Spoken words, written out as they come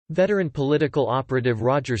Veteran political operative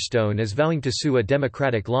Roger Stone is vowing to sue a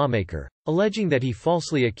Democratic lawmaker, alleging that he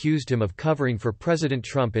falsely accused him of covering for President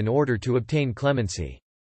Trump in order to obtain clemency.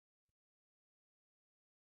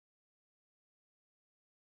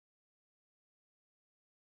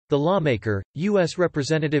 The lawmaker, U.S.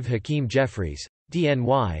 Representative Hakeem Jeffries,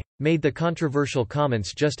 DNY, made the controversial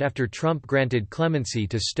comments just after Trump granted clemency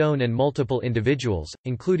to Stone and multiple individuals,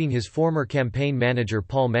 including his former campaign manager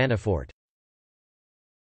Paul Manafort.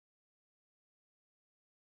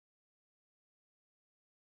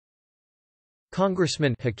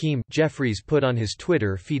 Congressman Hakeem Jeffries put on his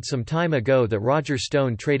Twitter feed some time ago that Roger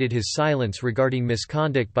Stone traded his silence regarding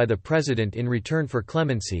misconduct by the president in return for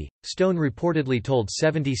clemency, Stone reportedly told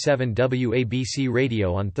 77 WABC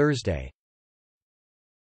Radio on Thursday.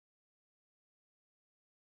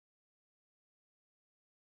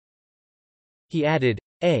 He added,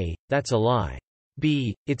 A, that's a lie.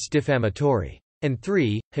 B, it's defamatory. And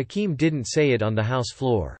 3, Hakeem didn't say it on the House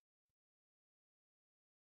floor.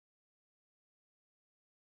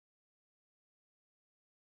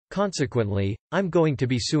 Consequently, I'm going to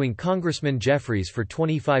be suing Congressman Jeffries for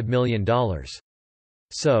 $25 million.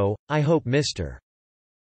 So, I hope Mr.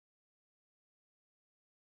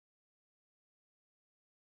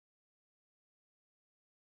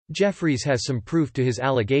 Jeffries has some proof to his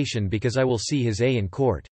allegation because I will see his A in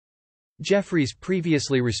court. Jeffries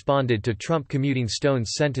previously responded to Trump commuting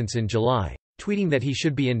Stone's sentence in July, tweeting that he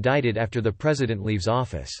should be indicted after the president leaves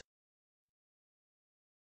office.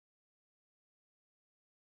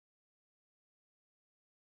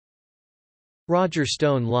 Roger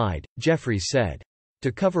Stone lied, Jeffries said.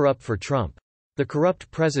 To cover up for Trump. The corrupt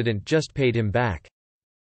president just paid him back.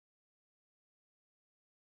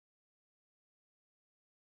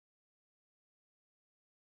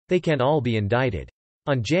 They can't all be indicted.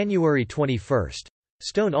 On January 21,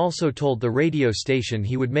 Stone also told the radio station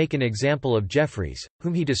he would make an example of Jeffries,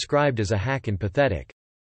 whom he described as a hack and pathetic.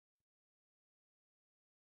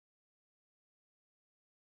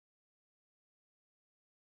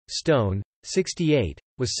 Stone, 68,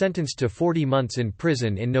 was sentenced to 40 months in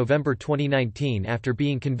prison in November 2019 after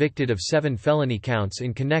being convicted of 7 felony counts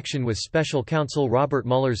in connection with special counsel Robert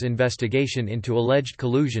Mueller's investigation into alleged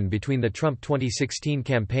collusion between the Trump 2016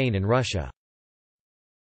 campaign and Russia.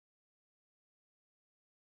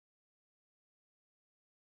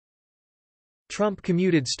 Trump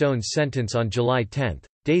commuted Stone's sentence on July 10,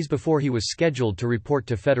 days before he was scheduled to report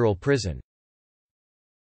to federal prison.